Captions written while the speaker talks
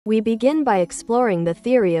We begin by exploring the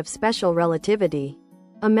theory of special relativity.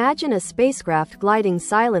 Imagine a spacecraft gliding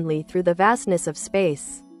silently through the vastness of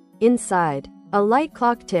space. Inside, a light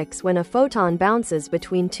clock ticks when a photon bounces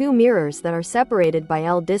between two mirrors that are separated by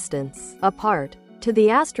L distance apart. To the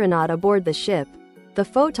astronaut aboard the ship, the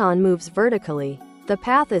photon moves vertically. The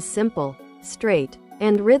path is simple, straight,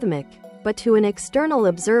 and rhythmic, but to an external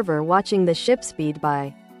observer watching the ship speed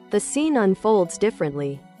by, the scene unfolds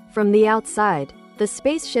differently. From the outside, the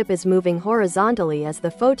spaceship is moving horizontally as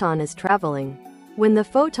the photon is traveling. When the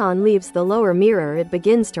photon leaves the lower mirror, it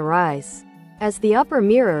begins to rise, as the upper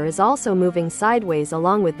mirror is also moving sideways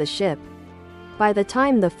along with the ship. By the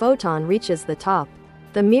time the photon reaches the top,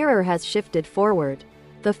 the mirror has shifted forward.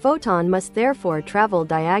 The photon must therefore travel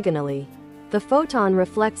diagonally. The photon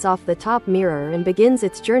reflects off the top mirror and begins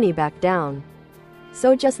its journey back down.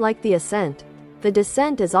 So just like the ascent, the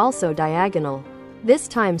descent is also diagonal, this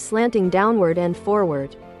time slanting downward and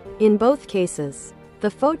forward. In both cases,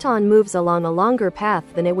 the photon moves along a longer path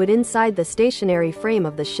than it would inside the stationary frame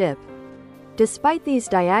of the ship. Despite these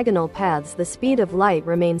diagonal paths, the speed of light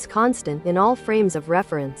remains constant in all frames of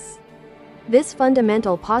reference. This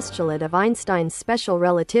fundamental postulate of Einstein's special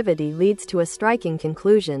relativity leads to a striking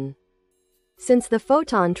conclusion. Since the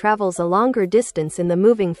photon travels a longer distance in the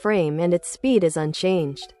moving frame and its speed is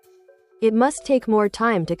unchanged, it must take more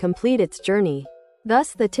time to complete its journey.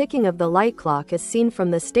 Thus, the ticking of the light clock as seen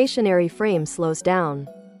from the stationary frame slows down.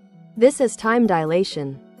 This is time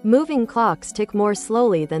dilation. Moving clocks tick more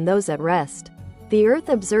slowly than those at rest. The Earth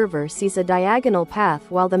observer sees a diagonal path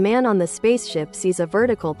while the man on the spaceship sees a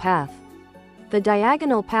vertical path. The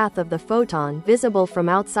diagonal path of the photon visible from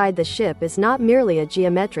outside the ship is not merely a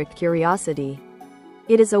geometric curiosity.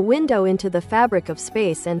 It is a window into the fabric of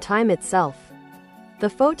space and time itself. The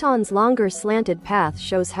photon's longer slanted path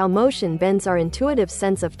shows how motion bends our intuitive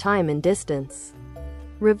sense of time and distance,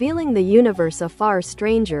 revealing the universe a far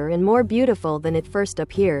stranger and more beautiful than it first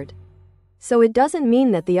appeared. So it doesn't mean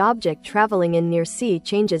that the object traveling in near C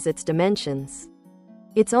changes its dimensions.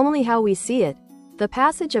 It's only how we see it. The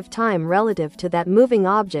passage of time relative to that moving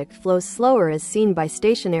object flows slower as seen by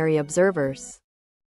stationary observers.